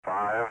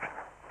5,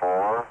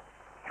 4,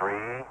 3,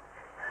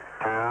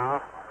 2,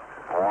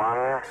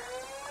 1,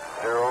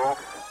 0,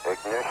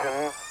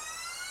 ignition,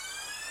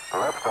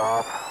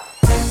 liftoff.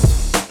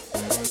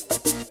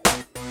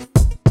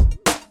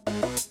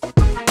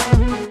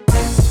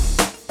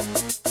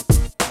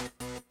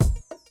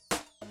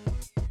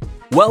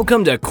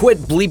 Welcome to Quit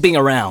Bleeping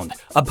Around,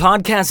 a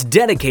podcast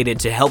dedicated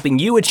to helping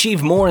you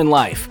achieve more in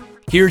life.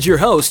 Here's your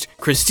host,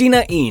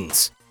 Christina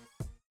Eanes.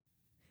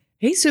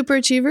 Hey, super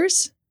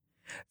achievers.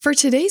 For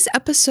today's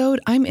episode,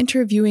 I'm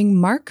interviewing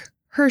Mark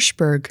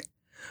Herschberg.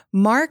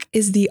 Mark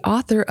is the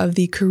author of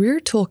the Career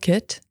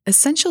Toolkit,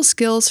 Essential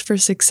Skills for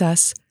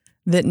Success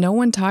That No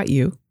One Taught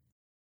You.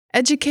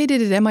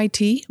 Educated at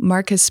MIT,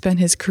 Mark has spent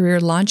his career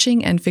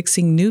launching and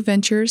fixing new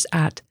ventures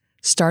at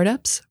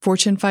startups,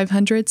 Fortune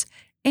 500s,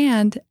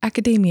 and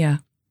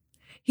academia.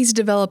 He's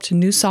developed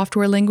new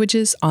software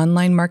languages,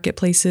 online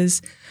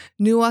marketplaces,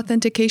 new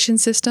authentication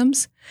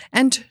systems,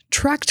 and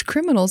tracked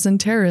criminals and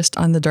terrorists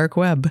on the dark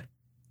web.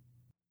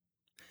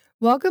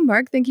 Welcome,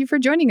 Mark. Thank you for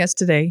joining us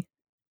today.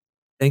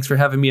 Thanks for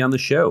having me on the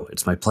show.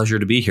 It's my pleasure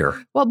to be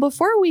here. Well,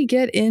 before we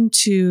get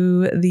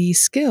into the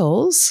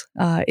skills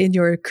in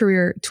your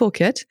career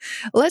toolkit,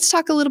 let's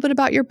talk a little bit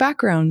about your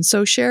background.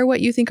 So share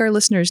what you think our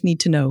listeners need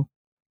to know.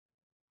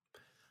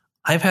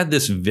 I've had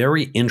this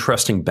very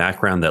interesting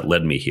background that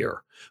led me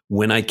here.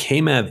 When I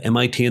came out of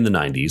MIT in the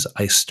 90s,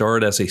 I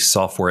started as a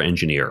software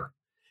engineer.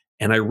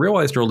 And I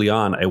realized early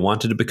on I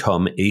wanted to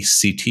become a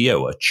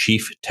CTO, a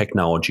Chief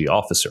Technology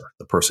Officer,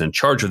 the person in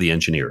charge of the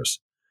engineers.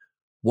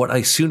 What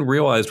I soon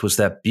realized was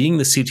that being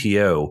the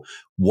CTO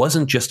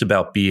wasn't just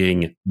about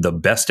being the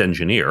best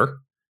engineer.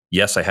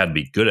 Yes, I had to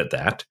be good at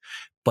that.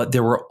 But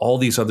there were all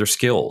these other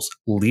skills: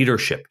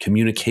 leadership,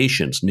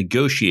 communications,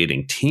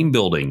 negotiating, team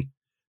building.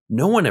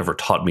 No one ever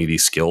taught me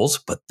these skills,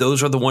 but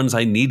those are the ones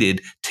I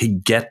needed to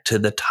get to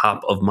the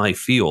top of my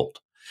field.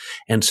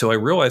 And so I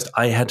realized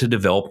I had to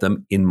develop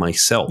them in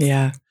myself.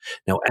 Yeah.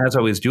 Now, as I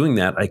was doing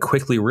that, I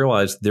quickly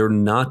realized they're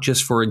not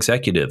just for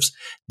executives.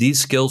 These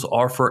skills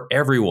are for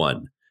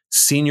everyone.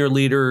 Senior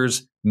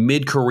leaders,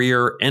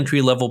 mid-career,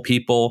 entry-level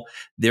people.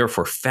 They're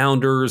for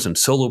founders and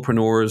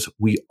solopreneurs.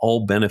 We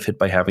all benefit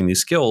by having these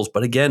skills.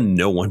 But again,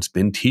 no one's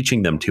been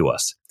teaching them to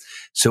us.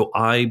 So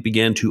I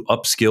began to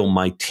upskill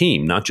my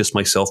team, not just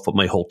myself, but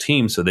my whole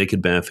team, so they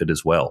could benefit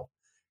as well.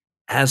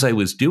 As I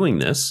was doing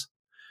this,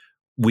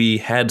 we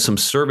had some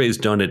surveys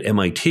done at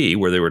MIT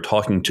where they were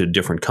talking to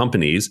different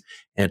companies.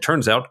 And it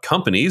turns out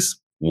companies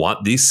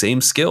want these same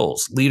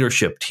skills: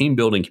 leadership, team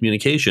building,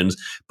 communications,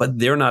 but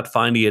they're not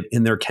finding it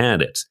in their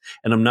candidates.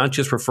 And I'm not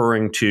just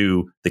referring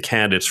to the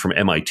candidates from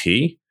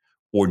MIT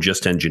or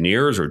just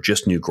engineers or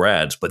just new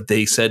grads, but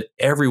they said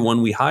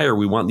everyone we hire,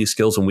 we want these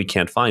skills and we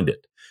can't find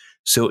it.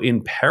 So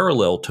in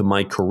parallel to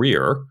my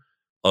career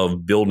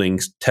of building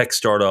tech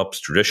startups,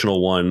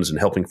 traditional ones, and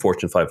helping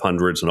Fortune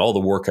 500s and all the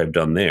work I've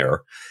done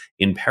there,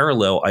 in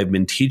parallel, I've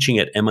been teaching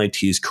at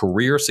MIT's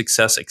Career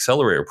Success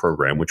Accelerator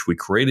program, which we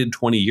created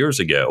 20 years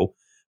ago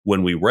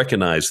when we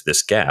recognized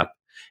this gap.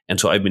 And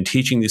so I've been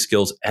teaching these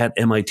skills at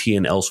MIT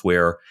and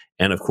elsewhere,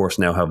 and of course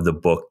now have the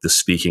book, the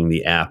speaking,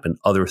 the app, and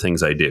other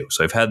things I do.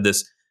 So I've had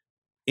this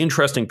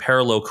interesting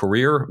parallel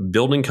career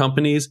building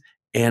companies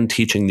and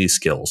teaching these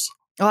skills.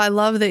 Oh, I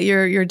love that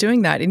you're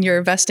doing that and you're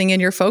investing in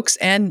your folks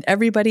and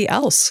everybody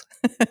else.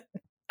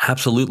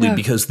 Absolutely, Yeah.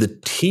 because the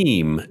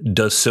team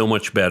does so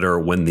much better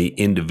when the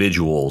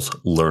individuals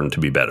learn to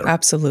be better.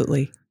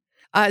 Absolutely.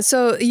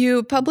 So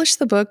you published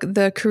the book,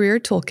 The Career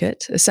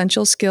Toolkit,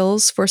 Essential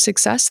Skills for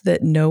Success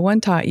That No One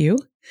Taught You.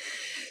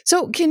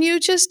 So can you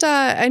just,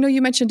 I know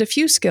you mentioned a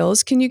few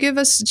skills. Can you give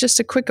us just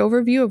a quick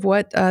overview of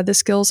what the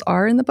skills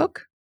are in the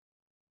book?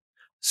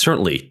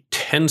 Certainly,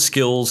 10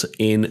 skills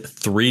in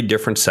 3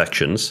 different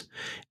sections.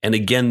 And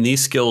again,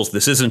 these skills,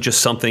 this isn't just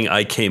something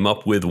I came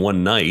up with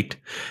one night.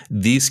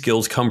 These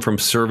skills come from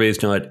surveys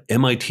done at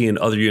MIT and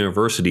other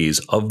universities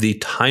of the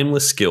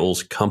timeless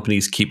skills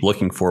companies keep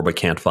looking for but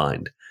can't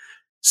find.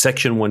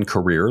 Section 1,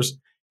 careers,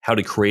 how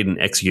to create and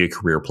execute a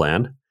career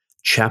plan.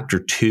 Chapter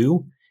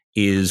 2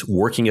 is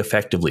working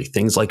effectively,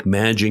 things like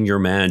managing your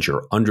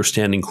manager,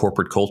 understanding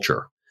corporate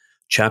culture.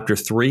 Chapter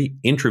 3,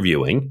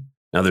 interviewing.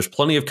 Now, there's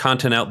plenty of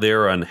content out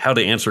there on how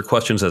to answer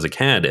questions as a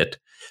candidate,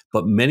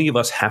 but many of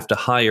us have to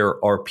hire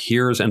our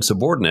peers and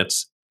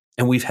subordinates,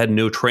 and we've had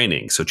no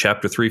training. So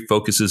Chapter 3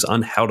 focuses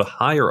on how to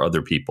hire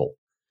other people.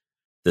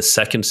 The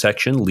second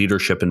section,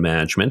 leadership and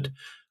management,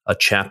 a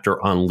chapter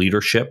on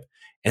leadership,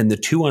 and the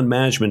 2 on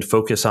management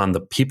focus on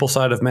the people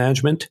side of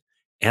management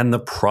and the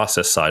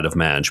process side of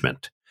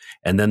management.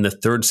 And then the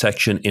third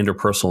section,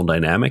 interpersonal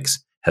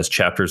dynamics, has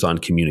chapters on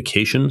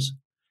communications,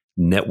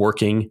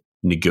 networking,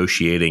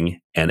 negotiating,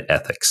 and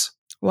ethics.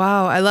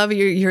 Wow. I love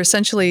you're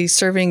essentially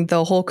serving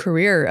the whole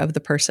career of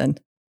the person.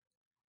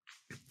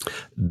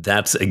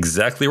 That's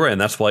exactly right. And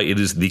that's why it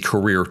is the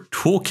career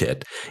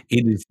toolkit.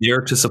 It is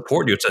there to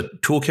support you. It's a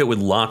toolkit with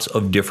lots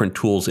of different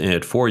tools in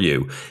it for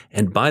you.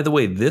 And by the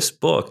way, this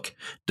book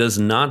does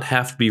not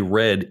have to be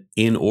read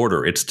in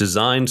order. It's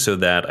designed so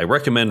that I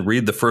recommend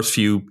read the first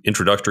few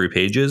introductory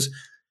pages,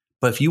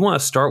 But if you want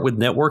to start with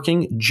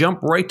networking, jump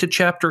right to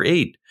chapter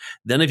 8.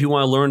 Then if you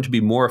want to learn to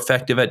be more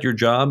effective at your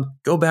job,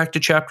 go back to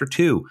chapter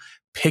 2.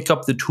 Pick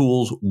up the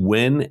tools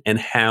when and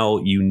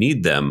how you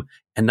need them,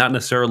 and not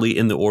necessarily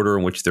in the order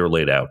in which they're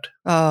laid out.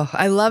 Oh,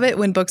 I love it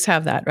when books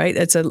have that, right?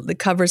 It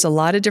covers a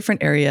lot of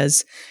different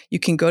areas. You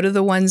can go to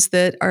the ones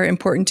that are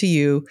important to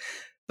you,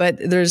 but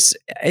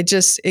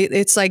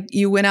it's like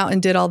you went out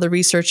and did all the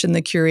research and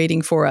the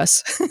curating for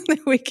us,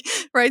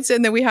 right?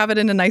 And then we have it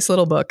in a nice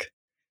little book.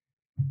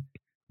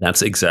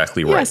 That's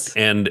exactly right. Yes.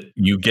 And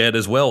you get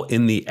as well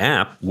in the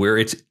app where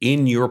it's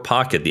in your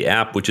pocket. The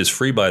app, which is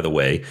free, by the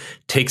way,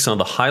 takes on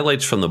the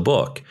highlights from the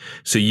book.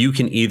 So you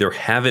can either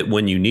have it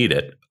when you need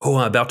it. Oh,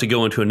 I'm about to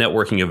go into a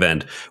networking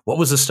event. What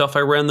was the stuff I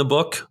read in the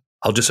book?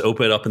 I'll just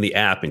open it up in the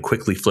app and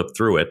quickly flip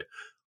through it.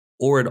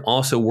 Or it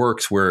also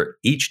works where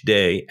each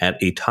day at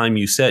a time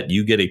you set,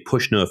 you get a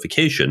push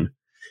notification.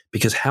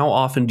 Because how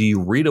often do you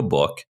read a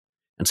book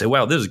and say,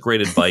 wow, this is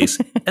great advice,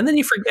 and then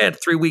you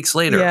forget 3 weeks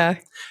later? Yeah.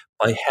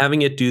 By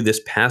having it do this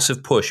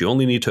passive push, you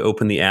only need to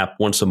open the app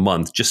once a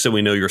month, just so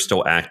we know you're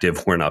still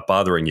active, we're not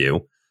bothering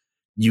you.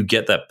 You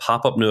get that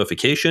pop-up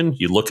notification,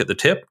 you look at the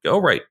tip, go,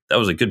 right, that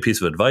was a good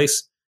piece of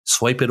advice,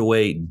 swipe it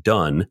away,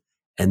 done.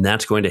 And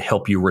that's going to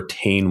help you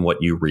retain what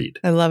you read.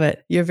 I love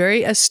it. You're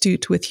very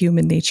astute with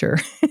human nature.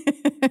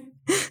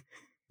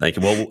 Thank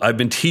you. Well, I've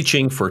been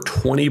teaching for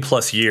 20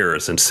 plus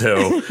years. And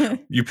so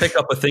you pick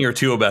up a thing or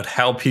two about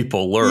how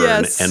people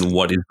learn and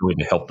what is going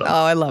to help them.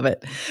 Oh, I love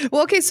it.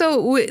 Well, okay.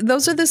 So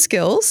those are the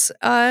skills.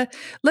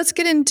 Let's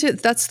get into,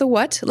 that's the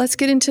what. Let's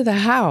get into the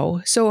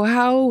how. So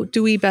how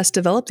do we best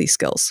develop these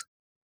skills?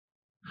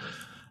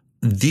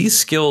 These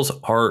skills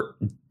are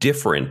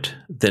different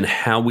than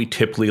how we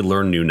typically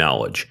learn new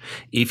knowledge.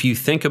 If you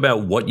think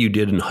about what you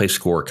did in high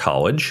school or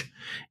college,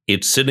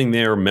 it's sitting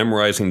there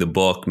memorizing the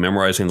book,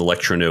 memorizing the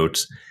lecture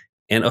notes,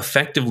 and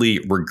effectively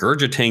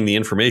regurgitating the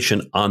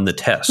information on the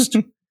test.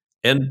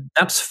 And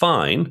that's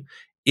fine.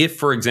 If,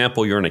 for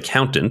example, you're an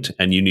accountant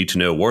and you need to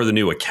know what are the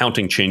new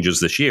accounting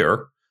changes this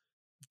year,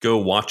 go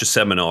watch a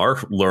seminar,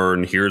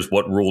 learn here's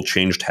what rule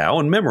changed how,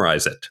 and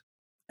memorize it.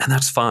 And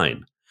that's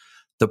fine.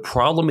 The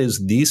problem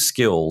is these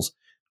skills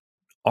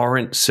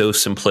aren't so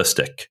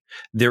simplistic.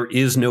 There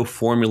is no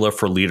formula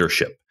for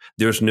leadership.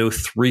 There's no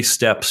 3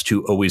 steps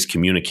to always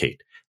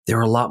communicate.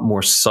 They're a lot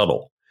more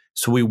subtle.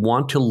 So we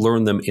want to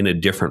learn them in a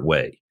different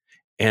way.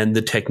 And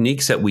the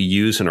techniques that we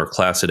use in our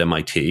class at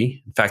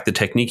MIT, in fact, the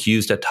techniques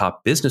used at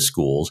top business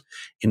schools,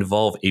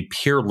 involve a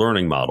peer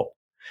learning model.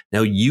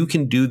 Now, you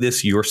can do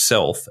this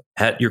yourself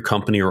at your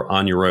company or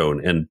on your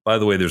own. And by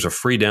the way, there's a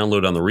free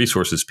download on the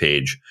resources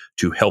page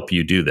to help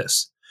you do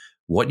this.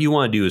 What you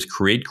want to do is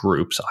create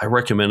groups. I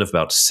recommend of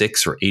about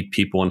 6 or 8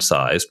 people in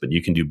size, but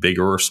you can do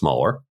bigger or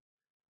smaller.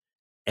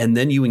 And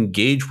then you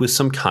engage with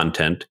some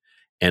content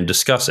and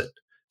discuss it.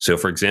 So,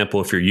 for example,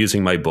 if you're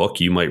using my book,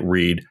 you might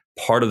read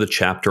part of the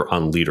chapter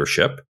on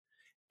leadership.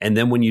 And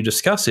then when you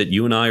discuss it,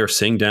 you and I are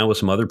sitting down with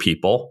some other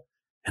people.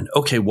 And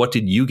okay, what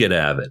did you get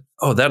out of it?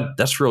 Oh,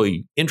 that's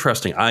really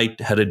interesting. I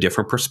had a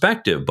different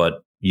perspective,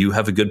 but you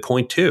have a good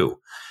point too.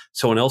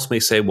 Someone else may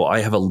say, well, I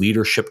have a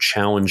leadership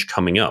challenge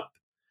coming up.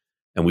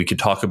 And we could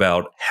talk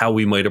about how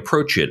we might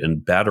approach it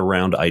and bat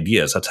around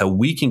ideas. That's how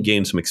we can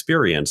gain some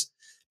experience.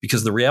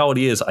 Because the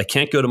reality is I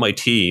can't go to my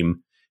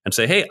team and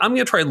say, hey, I'm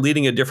going to try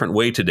leading a different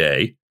way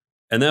today.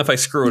 And then if I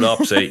screw it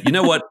up, say, you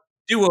know what,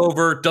 do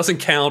over, doesn't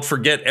count,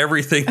 forget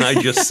everything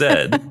I just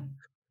said.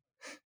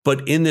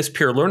 But in this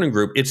peer learning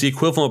group, it's the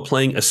equivalent of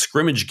playing a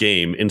scrimmage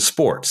game in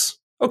sports.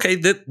 Okay,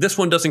 this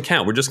one doesn't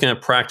count. We're just going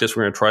to practice.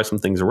 We're going to try some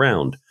things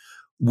around.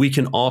 We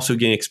can also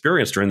gain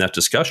experience during that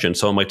discussion.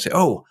 Someone might say,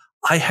 oh,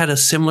 I had a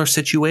similar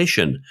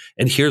situation,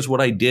 and here's what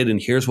I did, and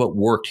here's what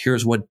worked,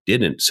 here's what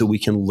didn't. So we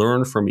can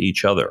learn from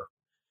each other.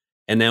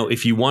 And now,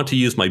 if you want to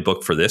use my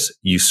book for this,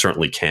 you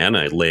certainly can.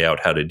 I lay out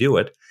how to do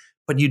it.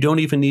 But you don't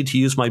even need to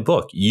use my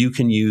book. You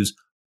can use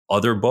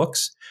other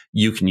books.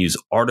 You can use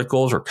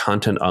articles or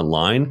content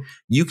online.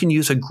 You can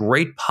use a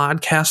great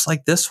podcast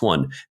like this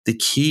one. The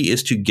key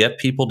is to get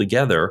people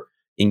together,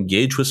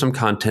 engage with some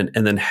content,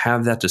 and then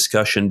have that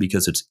discussion,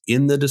 because it's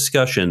in the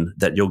discussion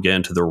that you'll get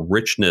into the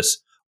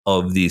richness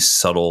of these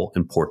subtle,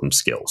 important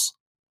skills.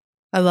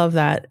 I love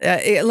that.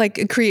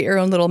 Like create your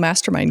own little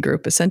mastermind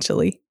group,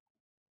 essentially.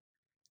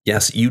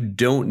 Yes, you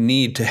don't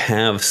need to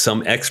have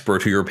some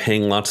expert who you're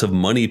paying lots of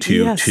money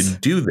to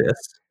do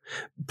this.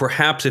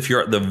 Perhaps if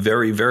you're at the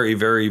very, very,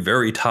 very,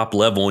 very top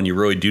level and you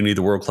really do need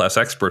the world-class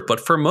expert.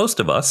 But for most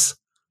of us,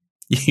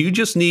 you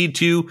just need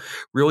to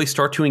really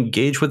start to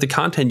engage with the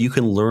content. You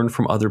can learn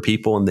from other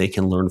people and they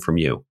can learn from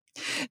you.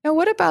 Now,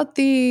 what about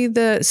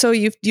so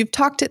you've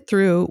talked it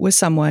through with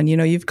someone,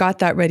 you've got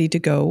that ready to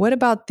go. What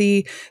about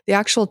the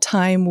actual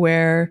time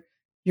where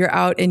you're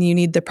out and you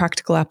need the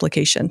practical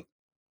application?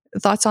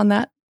 Thoughts on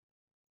that?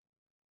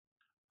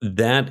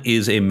 That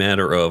is a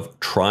matter of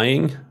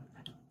trying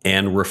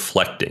and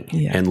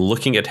reflecting and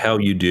looking at how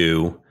you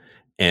do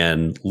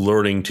and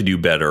learning to do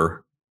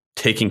better,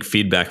 taking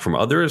feedback from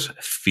others,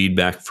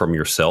 feedback from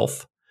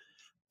yourself.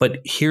 But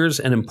here's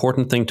an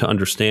important thing to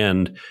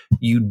understand.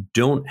 You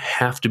don't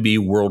have to be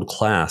world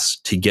class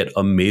to get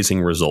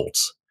amazing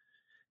results.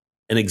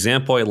 An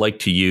example I like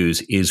to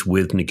use is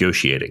with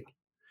negotiating.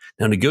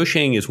 Now,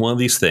 negotiating is one of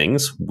these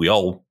things. We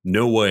all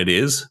know what it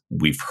is.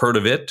 We've heard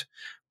of it.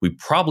 We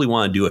probably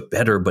want to do it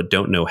better, but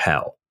don't know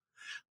how.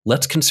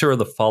 Let's consider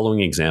the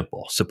following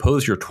example.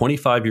 Suppose you're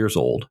 25 years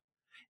old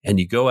and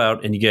you go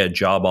out and you get a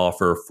job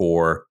offer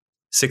for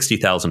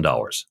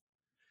 $60,000.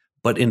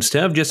 But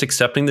instead of just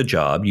accepting the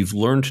job, you've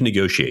learned to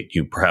negotiate.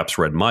 You perhaps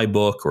read my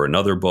book or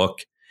another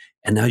book,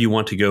 and now you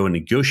want to go and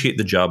negotiate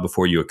the job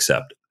before you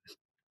accept.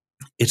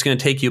 It's going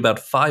to take you about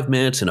 5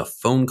 minutes in a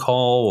phone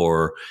call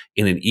or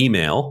in an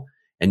email,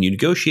 and you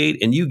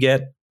negotiate and you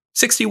get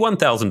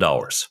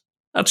 $61,000.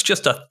 That's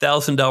just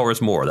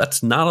 $1,000 more.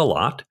 That's not a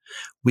lot.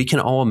 We can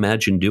all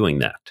imagine doing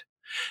that.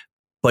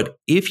 But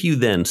if you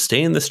then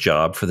stay in this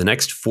job for the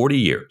next 40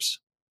 years,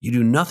 you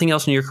do nothing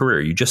else in your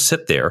career, you just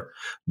sit there,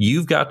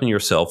 you've gotten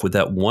yourself with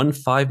that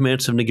 5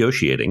 minutes of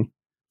negotiating,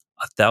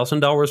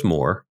 $1,000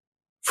 more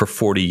for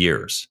 40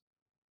 years.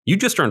 You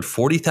just earned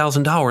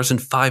 $40,000 in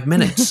 5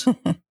 minutes.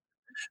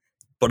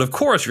 But of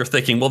course, you're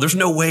thinking, well, there's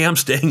no way I'm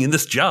staying in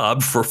this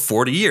job for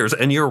 40 years.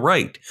 And you're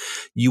right.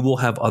 You will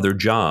have other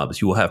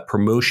jobs. You will have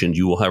promotions.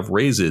 You will have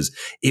raises.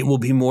 It will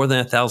be more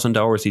than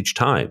 $1,000 each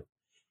time.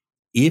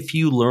 If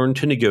you learn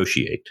to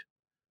negotiate,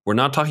 we're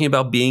not talking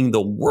about being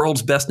the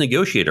world's best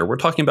negotiator. We're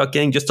talking about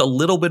getting just a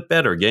little bit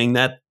better, getting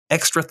that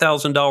extra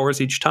 $1,000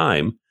 each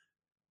time.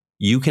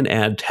 You can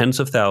add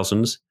tens of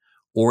thousands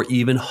or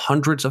even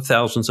hundreds of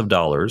thousands of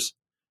dollars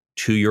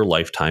to your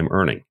lifetime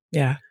earning.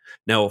 Yeah.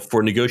 Now,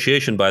 for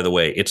negotiation, by the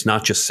way, it's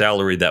not just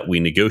salary that we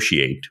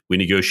negotiate. We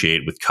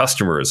negotiate with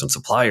customers and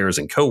suppliers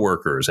and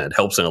coworkers, and it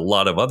helps in a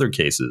lot of other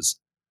cases.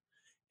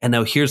 And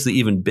now here's the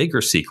even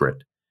bigger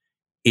secret.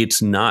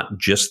 It's not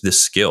just this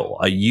skill.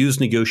 I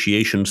use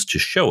negotiations to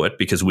show it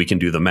because we can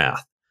do the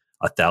math.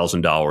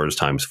 $1,000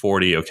 times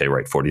 40, okay,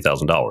 right,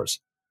 $40,000.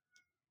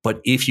 But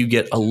if you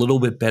get a little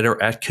bit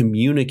better at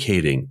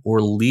communicating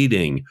or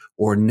leading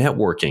or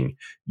networking,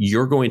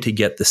 you're going to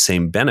get the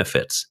same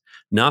benefits.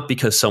 Not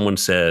because someone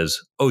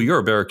says, oh, you're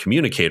a better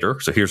communicator,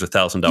 so here's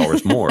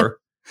 $1,000 more.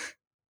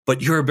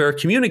 But you're a better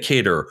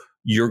communicator.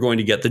 You're going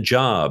to get the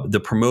job, the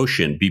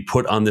promotion, be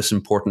put on this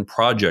important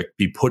project,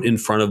 be put in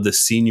front of the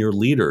senior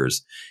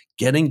leaders.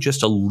 Getting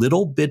just a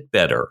little bit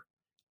better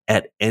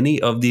at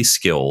any of these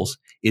skills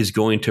is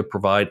going to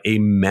provide a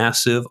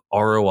massive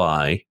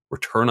ROI,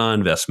 return on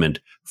investment,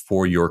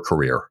 for your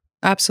career.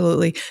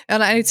 Absolutely.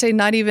 And I'd say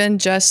not even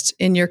just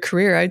in your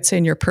career, I'd say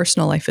in your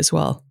personal life as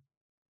well.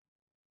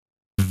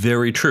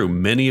 Very true.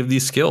 Many of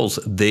these skills,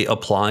 they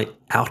apply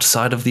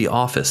outside of the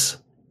office.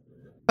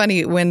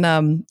 Funny, when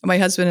my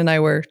husband and I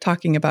were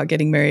talking about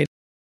getting married,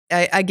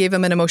 I gave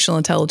him an emotional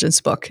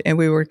intelligence book and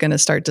we were going to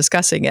start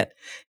discussing it.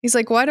 He's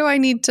like, why do I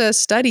need to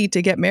study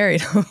to get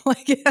married? I'm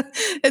like, yeah,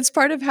 it's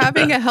part of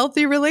having a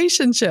healthy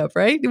relationship,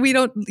 right? We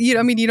don't, you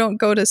don't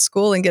go to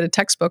school and get a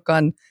textbook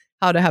on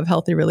how to have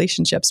healthy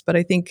relationships. But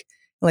I think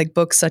like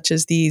books such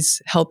as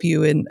these help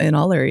you in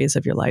all areas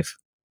of your life.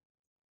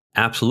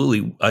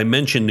 Absolutely. I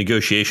mentioned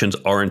negotiations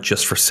aren't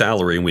just for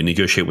salary and we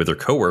negotiate with our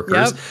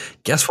coworkers. Yep.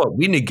 Guess what?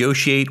 We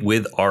negotiate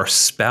with our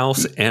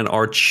spouse and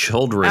our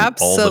children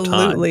all the time.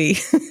 Absolutely.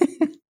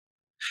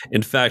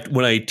 In fact,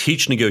 when I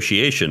teach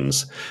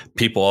negotiations,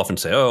 people often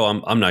say,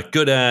 oh, I'm not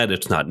good at it.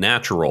 It's not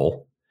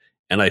natural.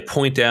 And I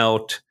point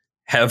out,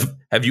 have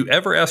you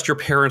ever asked your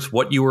parents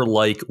what you were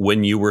like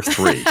when you were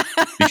 3?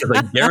 Because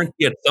I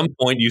guarantee at some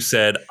point you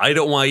said, I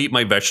don't want to eat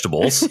my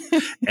vegetables.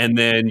 And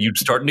then you'd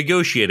start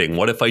negotiating.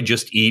 What if I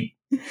just eat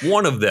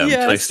one of them?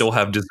 Yes. Can I still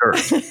have dessert?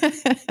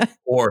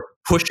 Or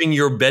pushing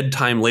your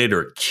bedtime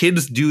later.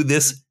 Kids do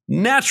this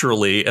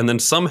naturally. And then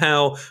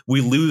somehow we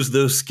lose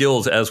those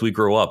skills as we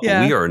grow up.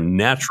 Yeah. But we are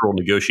natural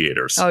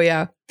negotiators. Oh,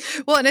 yeah.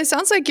 Well, and it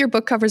sounds like your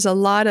book covers a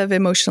lot of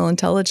emotional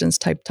intelligence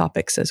type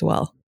topics as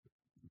well.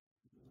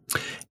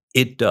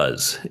 It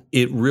does.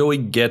 It really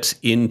gets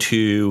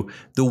into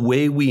the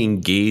way we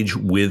engage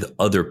with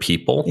other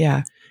people.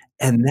 Yeah.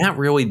 And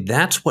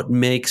that's what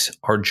makes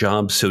our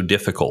job so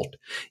difficult.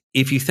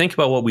 If you think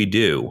about what we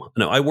do,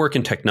 I work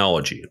in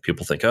technology.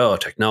 People think, oh,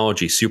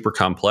 technology is super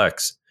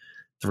complex.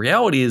 The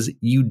reality is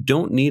you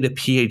don't need a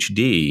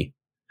PhD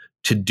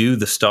to do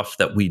the stuff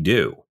that we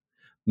do.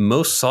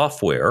 Most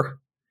software,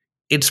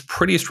 it's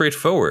pretty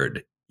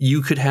straightforward.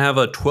 You could have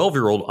a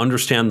 12-year-old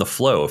understand the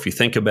flow. If you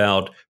think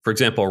about, for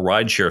example, a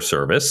rideshare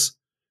service,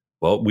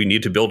 well, we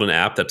need to build an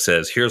app that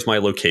says, here's my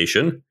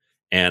location,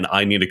 and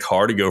I need a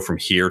car to go from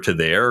here to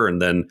there,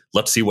 and then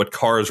let's see what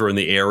cars are in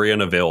the area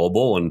and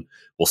available, and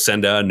we'll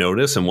send out a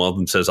notice, and one of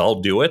them says, I'll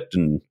do it,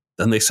 and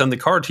then they send the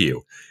car to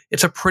you.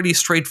 It's a pretty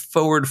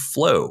straightforward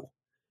flow.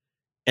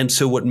 And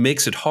so what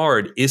makes it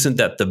hard isn't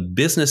that the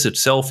business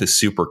itself is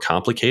super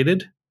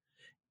complicated.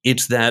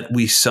 It's that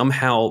we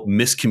somehow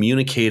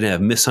miscommunicate and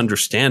have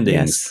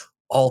misunderstandings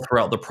all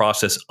throughout the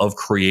process of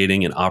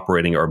creating and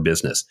operating our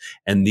business.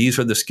 And these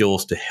are the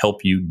skills to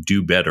help you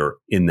do better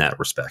in that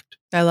respect.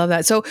 I love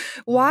that. So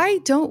why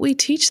don't we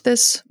teach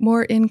this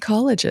more in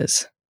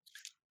colleges?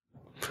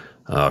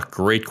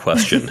 Great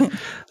question.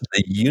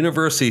 The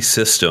university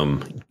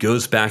system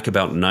goes back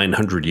about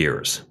 900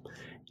 years,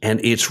 and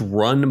it's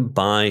run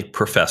by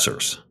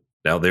professors.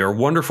 Now, they are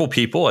wonderful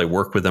people. I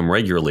work with them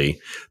regularly,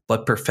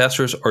 but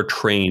professors are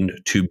trained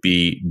to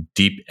be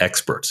deep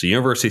experts. The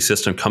university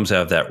system comes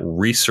out of that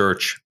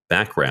research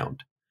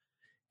background.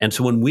 And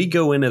so when we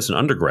go in as an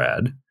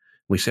undergrad,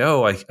 we say,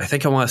 I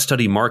think I want to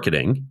study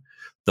marketing.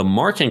 The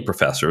marketing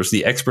professors,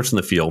 the experts in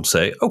the field,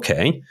 say,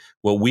 okay,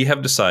 well, we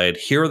have decided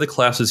here are the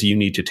classes you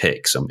need to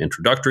take. Some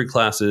introductory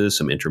classes,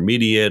 some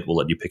intermediate. We'll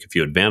let you pick a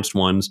few advanced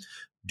ones.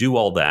 Do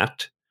all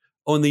that.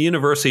 And the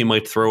university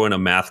might throw in a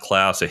math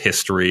class, a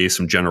history,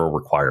 some general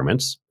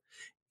requirements.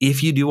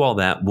 If you do all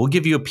that, we'll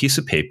give you a piece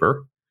of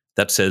paper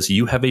that says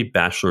you have a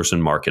bachelor's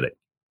in marketing.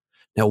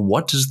 Now,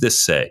 what does this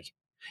say?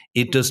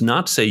 It does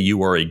not say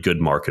you are a good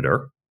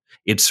marketer.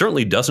 It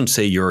certainly doesn't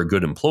say you're a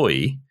good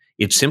employee.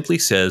 It simply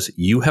says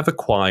you have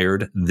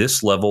acquired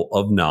this level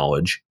of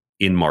knowledge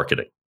in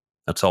marketing.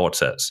 That's all it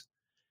says.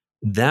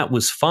 That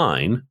was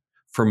fine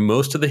for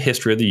most of the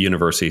history of the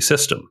university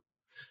system.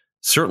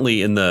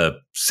 Certainly in the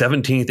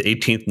 17th,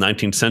 18th,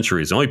 19th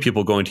centuries, the only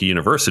people going to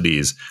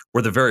universities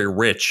were the very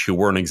rich who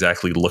weren't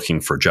exactly looking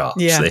for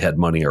jobs. Yeah. They had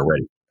money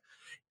already.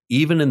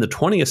 Even in the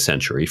 20th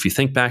century, if you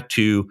think back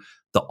to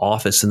the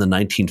office in the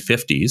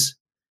 1950s,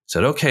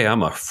 said, okay,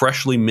 I'm a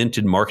freshly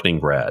minted marketing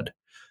grad.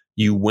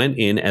 You went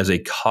in as a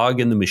cog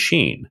in the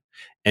machine,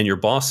 and your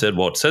boss said,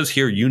 well, it says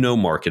here, you know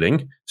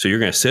marketing. So you're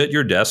going to sit at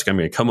your desk. I'm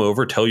going to come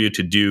over, tell you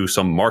to do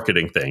some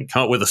marketing thing,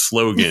 come up with a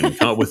slogan,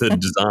 come up with a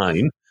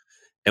design.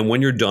 And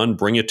when you're done,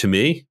 bring it to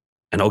me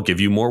and I'll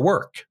give you more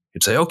work.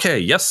 You'd say, okay,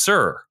 yes,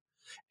 sir.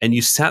 And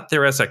you sat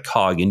there as a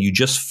cog and you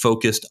just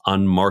focused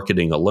on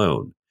marketing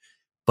alone.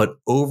 But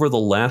over the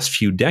last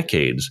few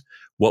decades,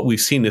 what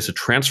we've seen is a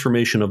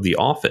transformation of the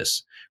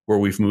office where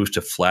we've moved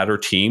to flatter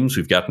teams.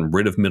 We've gotten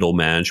rid of middle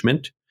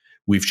management.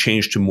 We've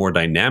changed to more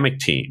dynamic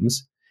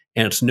teams.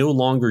 And it's no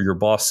longer your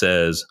boss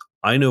says,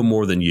 I know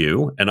more than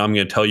you, and I'm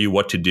going to tell you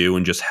what to do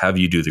and just have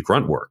you do the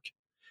grunt work.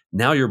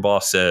 Now your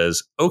boss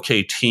says,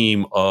 okay,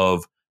 team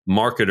of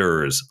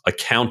marketers,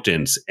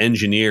 accountants,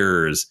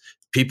 engineers,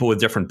 people with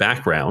different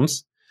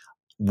backgrounds,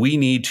 we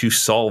need to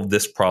solve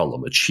this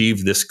problem,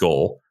 achieve this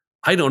goal.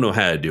 I don't know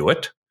how to do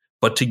it,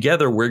 but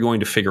together we're going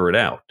to figure it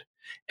out.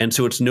 And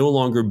so it's no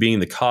longer being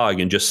the cog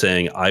and just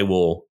saying, I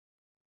will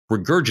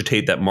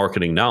regurgitate that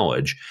marketing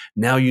knowledge.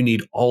 Now you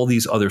need all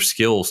these other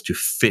skills to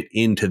fit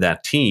into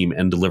that team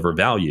and deliver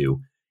value.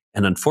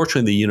 And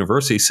unfortunately, the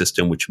university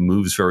system, which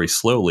moves very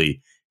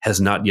slowly, has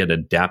not yet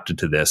adapted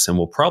to this and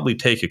will probably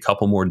take a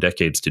couple more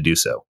decades to do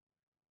so.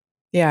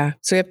 Yeah.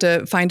 So we have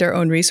to find our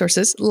own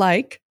resources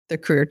like the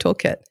Career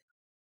Toolkit.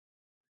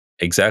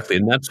 Exactly.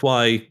 And that's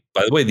why,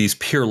 by the way, these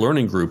peer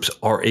learning groups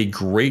are a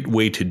great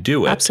way to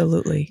do it.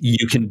 Absolutely.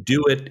 You can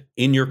do it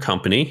in your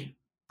company.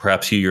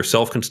 Perhaps you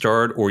yourself can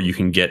start, or you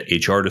can get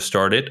HR to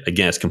start it.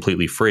 Again, it's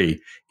completely free.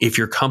 If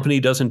your company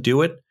doesn't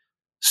do it,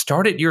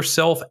 start it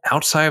yourself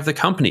outside of the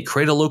company.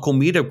 Create a local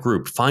meetup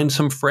group. Find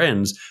some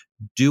friends.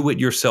 Do it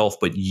yourself.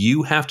 But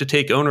you have to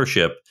take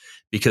ownership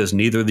because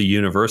neither the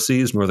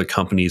universities nor the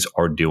companies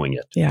are doing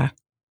it. Yeah.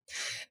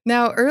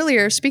 Now,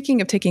 earlier, speaking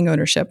of taking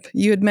ownership,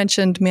 you had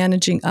mentioned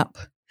managing up.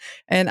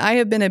 And I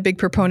have been a big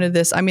proponent of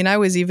this. I mean, I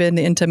was even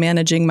into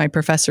managing my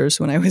professors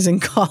when I was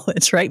in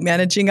college, right?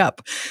 Managing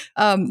up.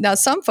 Now,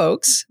 some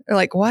folks are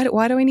like, why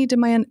do I need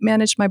to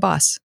manage my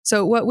boss?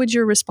 So what would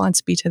your response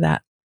be to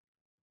that?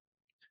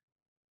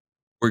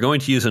 We're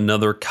going to use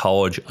another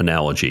college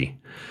analogy.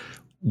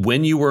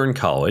 When you were in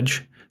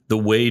college, the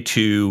way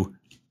to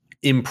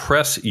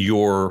impress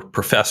your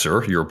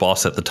professor, your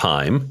boss at the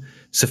time,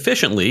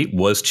 sufficiently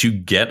was to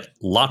get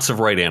lots of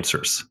right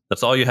answers.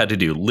 That's all you had to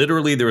do.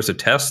 Literally, there was a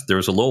test. There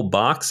was a little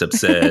box that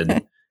said,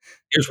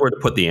 here's where to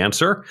put the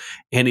answer.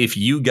 And if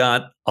you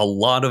got a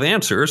lot of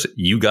answers,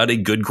 you got a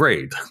good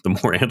grade. The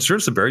more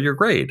answers, the better your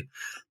grade.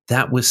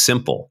 That was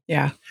simple.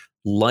 Yeah.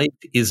 Life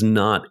is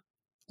not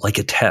like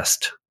a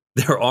test.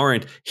 There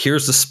aren't,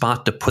 here's the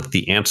spot to put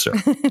the answer.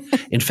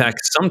 In fact,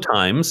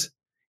 sometimes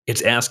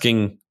it's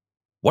asking,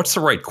 what's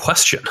the right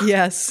question?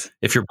 Yes.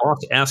 If your boss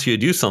asks you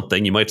to do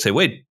something, you might say,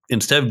 wait,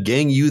 instead of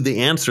getting you the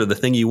answer, the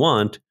thing you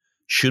want,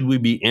 should we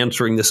be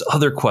answering this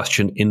other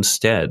question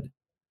instead?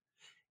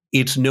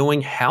 It's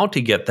knowing how to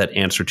get that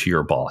answer to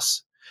your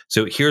boss.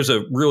 So here's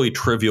a really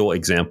trivial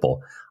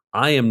example.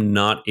 I am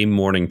not a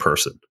morning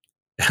person,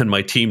 and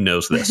my team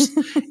knows this.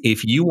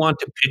 If you want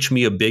to pitch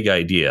me a big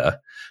idea,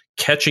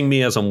 catching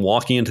me as I'm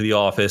walking into the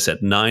office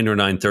at 9 or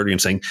 9:30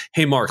 and saying,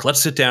 hey, Mark,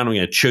 let's sit down. I'm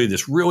going to show you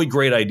this really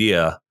great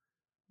idea.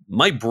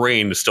 My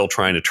brain is still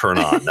trying to turn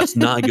on. That's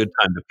not a good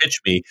time to pitch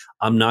me.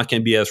 I'm not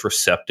going to be as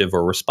receptive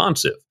or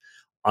responsive.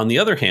 On the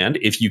other hand,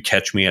 if you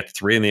catch me at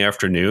 3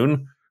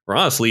 p.m, or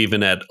honestly,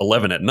 even at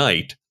 11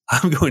 p.m,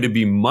 I'm going to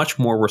be much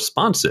more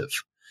responsive.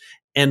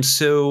 And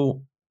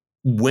so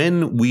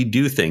when we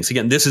do things,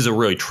 again, this is a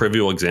really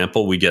trivial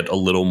example. We get a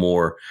little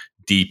more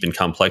deep and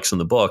complex in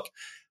the book.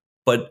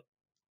 But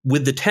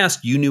with the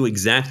test, you knew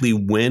exactly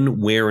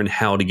when, where, and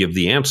how to give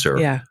the answer.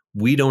 Yeah.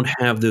 We don't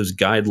have those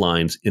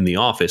guidelines in the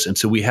office. And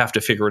so we have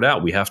to figure it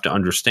out. We have to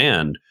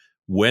understand,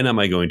 when am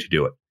I going to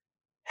do it?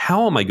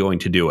 How am I going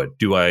to do it?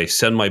 Do I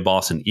send my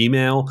boss an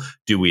email?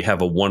 Do we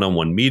have a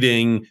one-on-one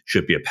meeting?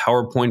 Should it be a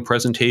PowerPoint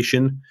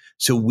presentation?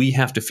 So we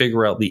have to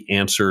figure out the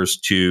answers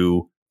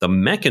to the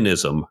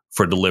mechanism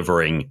for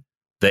delivering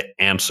the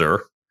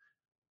answer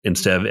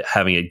instead of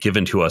having it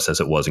given to us as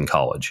it was in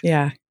college.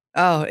 Yeah.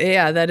 Oh,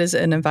 yeah, that is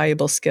an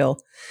invaluable skill.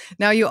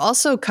 Now, you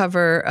also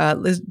cover,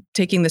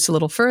 taking this a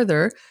little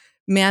further,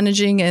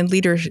 managing and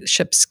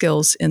leadership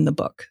skills in the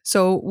book.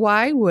 So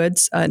why would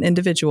an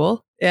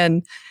individual,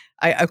 and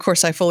of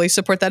course, I fully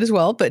support that as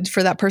well, but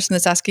for that person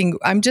that's asking,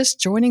 I'm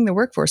just joining the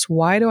workforce,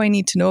 why do I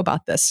need to know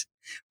about this?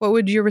 What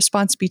would your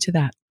response be to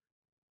that?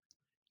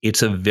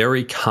 It's a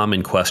very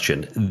common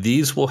question.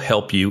 These will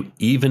help you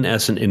even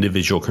as an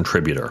individual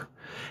contributor.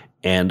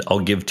 And I'll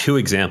give two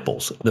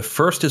examples. The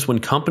first is when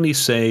companies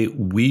say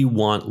we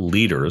want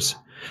leaders,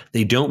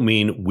 they don't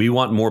mean we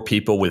want more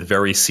people with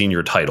very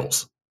senior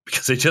titles,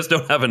 because they just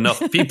don't have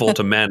enough people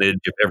to manage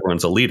if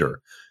everyone's a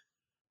leader.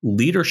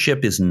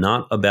 Leadership is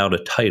not about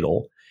a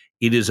title.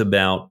 It is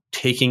about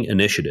taking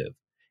initiative.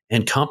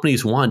 And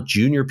companies want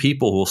junior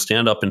people who will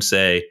stand up and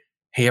say,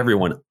 hey,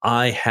 everyone,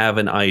 I have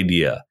an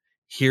idea.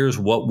 Here's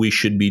what we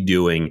should be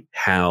doing,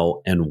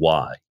 how and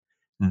why.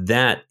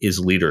 That is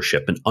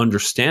leadership. And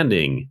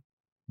understanding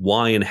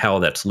why and how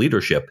that's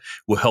leadership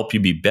will help you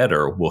be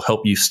better, will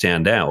help you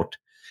stand out.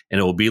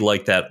 And it will be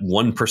like that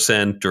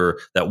 1% or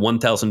that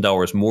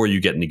 $1,000 more you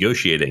get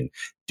negotiating.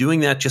 Doing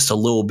that just a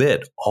little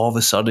bit, all of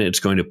a sudden it's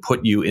going to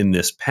put you in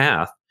this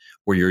path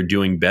where you're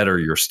doing better,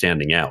 you're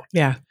standing out.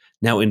 Yeah.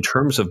 Now, in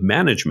terms of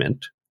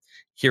management,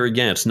 here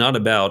again, it's not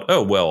about,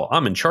 oh, well,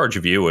 I'm in charge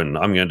of you and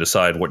I'm going to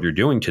decide what you're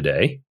doing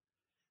today.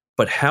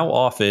 But how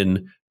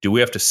often do we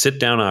have to sit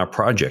down on a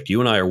project?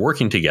 You and I are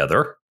working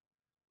together.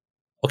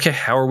 Okay,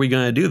 how are we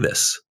going to do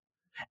this?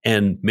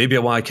 And maybe I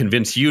want to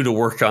convince you to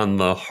work on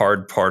the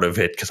hard part of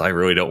it because I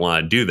really don't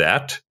want to do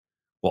that.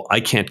 Well,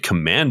 I can't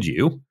command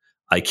you.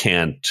 I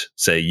can't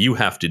say you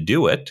have to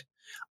do it.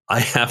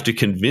 I have to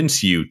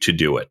convince you to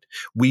do it.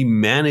 We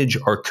manage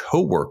our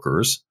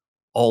coworkers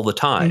all the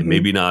time,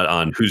 maybe not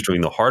on who's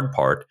doing the hard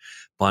part,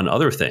 but on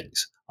other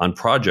things, on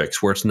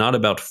projects where it's not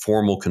about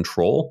formal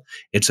control.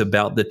 It's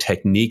about the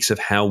techniques of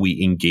how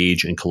we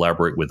engage and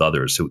collaborate with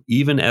others. So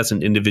even as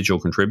an individual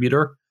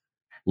contributor,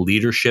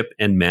 leadership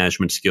and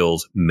management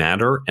skills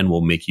matter and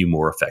will make you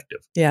more effective.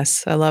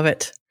 Yes, I love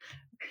it.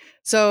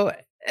 So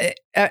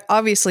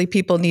obviously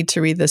people need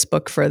to read this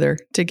book further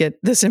to get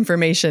this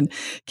information.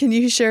 Can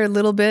you share a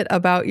little bit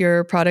about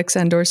your products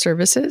and/or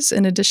services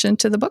in addition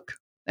to the book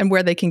and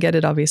where they can get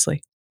it,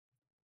 obviously?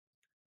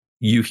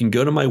 You can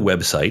go to my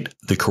website,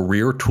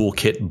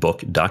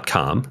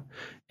 thecareertoolkitbook.com,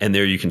 and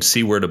there you can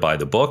see where to buy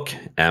the book,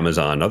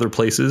 Amazon, other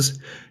places.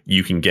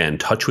 You can get in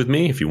touch with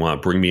me if you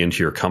want to bring me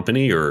into your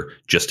company or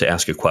just to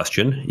ask a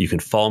question. You can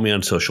follow me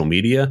on social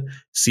media,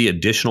 see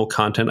additional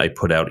content I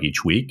put out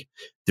each week.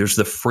 There's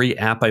the free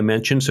app I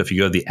mentioned. So if you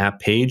go to the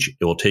app page,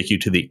 it will take you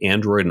to the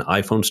Android and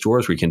iPhone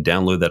stores where you can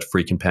download that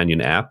free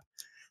companion app.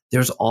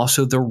 There's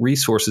also the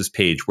resources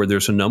page where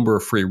there's a number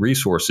of free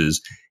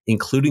resources,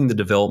 including the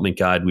development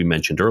guide we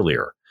mentioned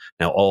earlier.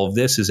 Now, all of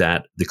this is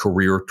at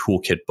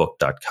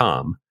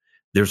thecareertoolkitbook.com.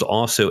 There's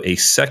also a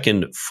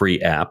second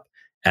free app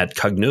at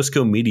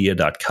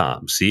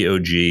cognoscomedia.com,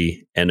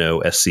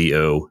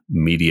 COGNOSCO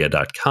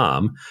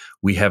media.com.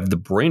 We have the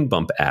Brain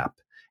Bump app,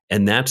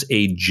 and that's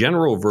a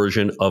general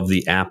version of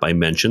the app I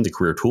mentioned, the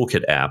Career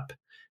Toolkit app.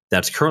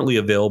 That's currently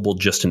available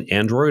just in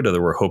Android, although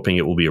we're hoping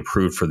it will be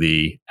approved for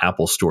the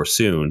Apple Store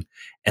soon.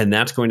 And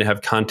that's going to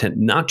have content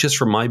not just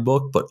from my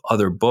book, but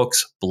other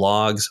books,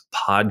 blogs,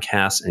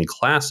 podcasts, and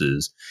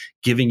classes,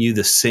 giving you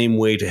the same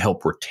way to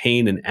help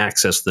retain and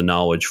access the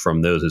knowledge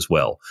from those as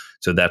well.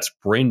 So that's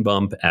Brain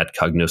Bump at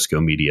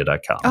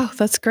cognoscomedia.com. Oh,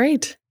 that's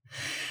great.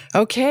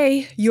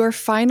 Okay, your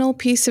final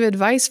piece of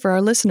advice for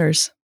our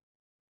listeners.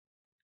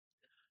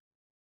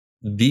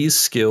 These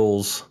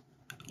skills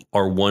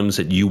are ones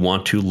that you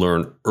want to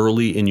learn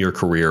early in your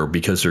career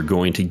because they're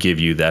going to give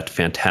you that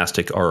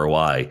fantastic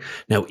ROI.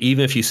 Now,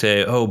 even if you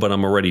say, oh, but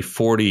I'm already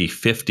 40,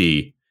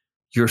 50,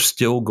 you're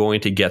still going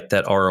to get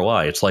that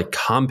ROI. It's like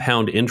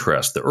compound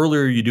interest. The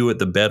earlier you do it,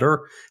 the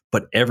better,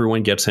 but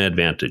everyone gets an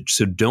advantage.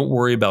 So don't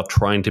worry about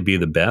trying to be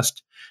the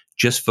best.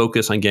 Just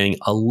focus on getting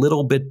a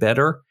little bit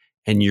better,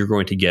 and you're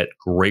going to get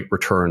great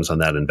returns on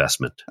that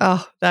investment.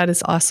 Oh, that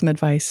is awesome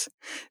advice.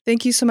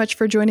 Thank you so much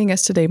for joining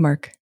us today,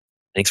 Mark.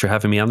 Thanks for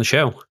having me on the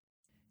show.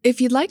 If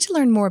you'd like to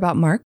learn more about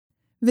Mark,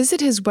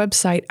 visit his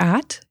website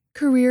at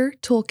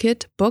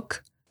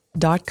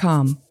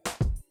careertoolkitbook.com.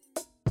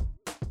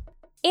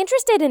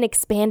 Interested in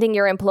expanding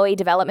your employee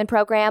development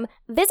program?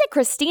 Visit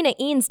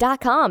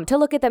ChristinaEanes.com to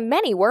look at the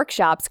many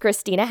workshops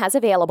Christina has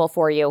available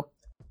for you.